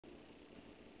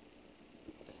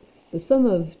The sum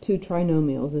of two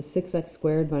trinomials is 6x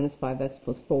squared minus 5x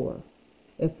plus 4.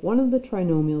 If one of the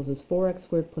trinomials is 4x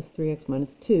squared plus 3x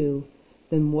minus 2,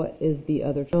 then what is the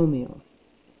other trinomial?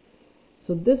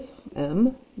 So this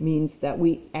m means that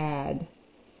we add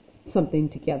something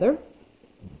together.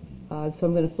 So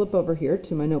I'm going to flip over here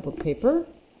to my notebook paper.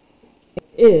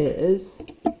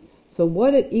 So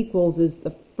what it equals is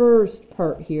the first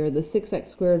part here, the 6x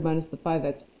squared minus the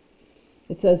 5x.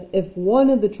 It says if one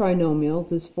of the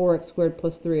trinomials is 4x squared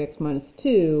plus 3x minus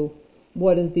 2,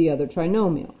 what is the other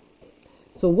trinomial?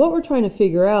 So what we're trying to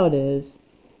figure out is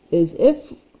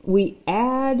if we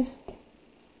add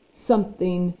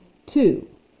something to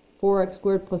 4x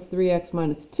squared plus 3x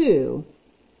minus 2,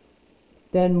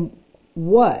 then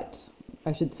what,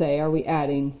 I should say, are we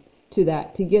adding to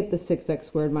that to get the 6x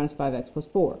squared minus 5x plus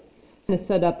 4? So it's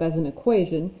set up as an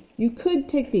equation. You could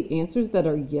take the answers that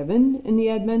are given in the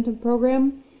Admentum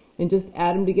program and just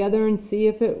add them together and see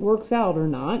if it works out or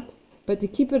not. But to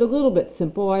keep it a little bit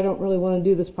simple, I don't really want to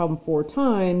do this problem 4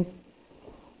 times.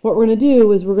 What we're going to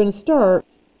do is we're going to start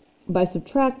by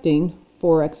subtracting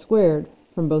 4x squared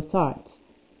from both sides.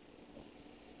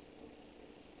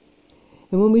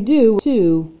 And when we do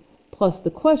 2 plus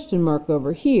the question mark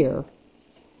over here,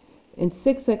 and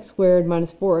 6x squared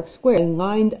minus 4x squared, and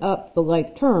lined up the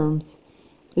like terms,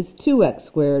 is 2x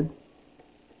squared.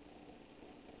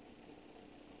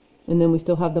 And then we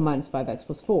still have the minus 5x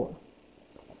plus 4.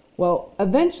 Well,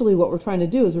 eventually what we're trying to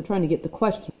do is we're trying to get the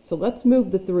question. So let's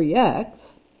move the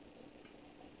 3x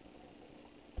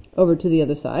over to the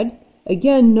other side.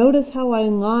 Again, notice how I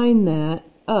line that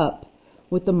up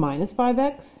with the minus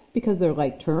 5x because they're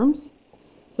like terms.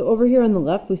 So over here on the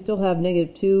left, we still have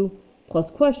negative 2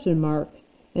 plus question mark,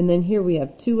 and then here we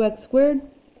have 2x squared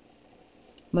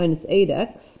minus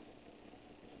 8x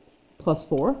plus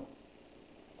 4.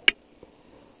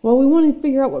 Well, we want to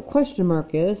figure out what question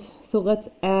mark is, so let's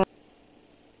add,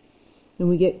 and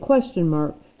we get question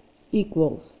mark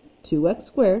equals 2x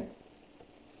squared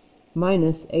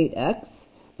minus 8x.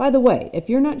 By the way, if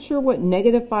you're not sure what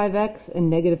negative 5x and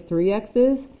negative 3x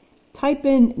is, type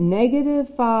in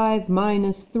negative 5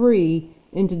 minus 3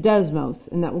 into Desmos,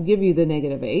 and that will give you the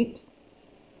negative 8.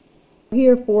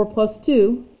 Here, 4 plus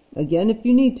 2. Again, if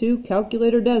you need to,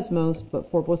 calculator Desmos,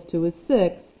 but 4 plus 2 is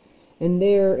 6. And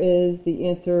there is the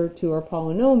answer to our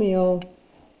polynomial,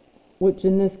 which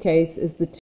in this case is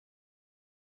the